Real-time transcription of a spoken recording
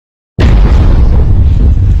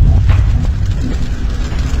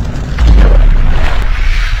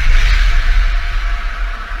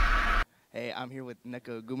I'm here with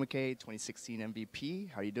Nneka Ogwumike, 2016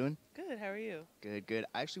 MVP. How are you doing? Good. How are you? Good, good.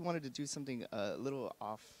 I actually wanted to do something a little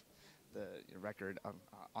off the record,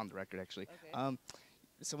 on the record actually. Okay.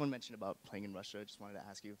 Someone mentioned about playing in Russia. I just wanted to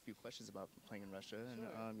ask you a few questions about playing in Russia.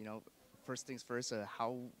 Sure. And first things first,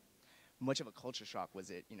 how much of a culture shock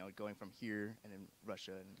was it? Going from here and in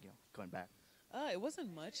Russia and going back. It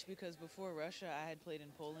wasn't much because before Russia, I had played in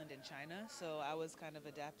Poland and China, so I was kind of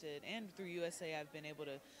adapted. And through USA, I've been able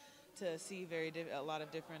to see a lot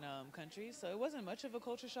of different countries. So it wasn't much of a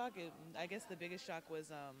culture shock. I guess the biggest shock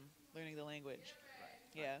was learning the language.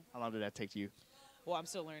 Right. Yeah. How long did that take you? Well, I'm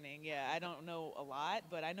still learning. Yeah, I don't know a lot,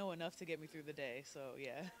 but I know enough to get me through the day. So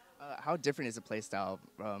yeah. How different is the play style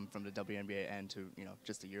from the WNBA and to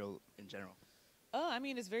just the Euro in general? I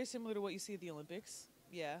mean, it's very similar to what you see at the Olympics.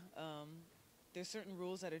 Yeah. There's certain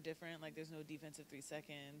rules that are different, like there's no defensive 3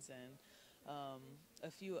 seconds and a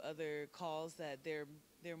few other calls that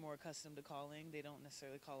they're more accustomed to calling. They don't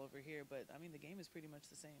necessarily call over here, but I mean the game is pretty much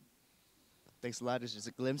the same. Thanks a lot. It's just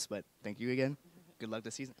a glimpse, but thank you again. Good luck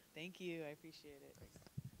this season. Thank you. I appreciate it.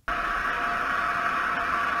 Thanks.